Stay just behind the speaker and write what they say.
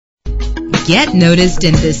Get noticed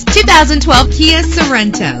in this 2012 Kia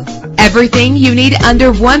Sorento. Everything you need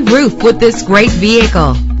under one roof with this great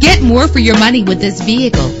vehicle. Get more for your money with this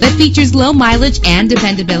vehicle that features low mileage and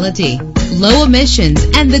dependability. Low emissions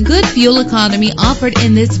and the good fuel economy offered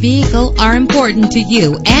in this vehicle are important to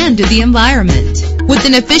you and to the environment. With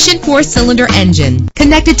an efficient 4-cylinder engine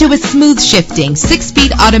connected to a smooth shifting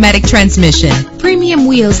 6-speed automatic transmission, premium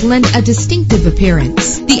wheels lend a distinctive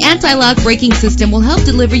appearance. The anti-lock braking system will help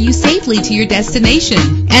deliver you safely to your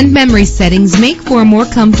destination. And memory settings make for a more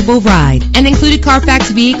comfortable ride. An included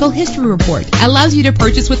Carfax Vehicle History Report allows you to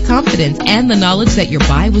purchase with confidence and the knowledge that your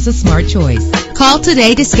buy was a smart choice. Call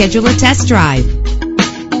today to schedule a test drive.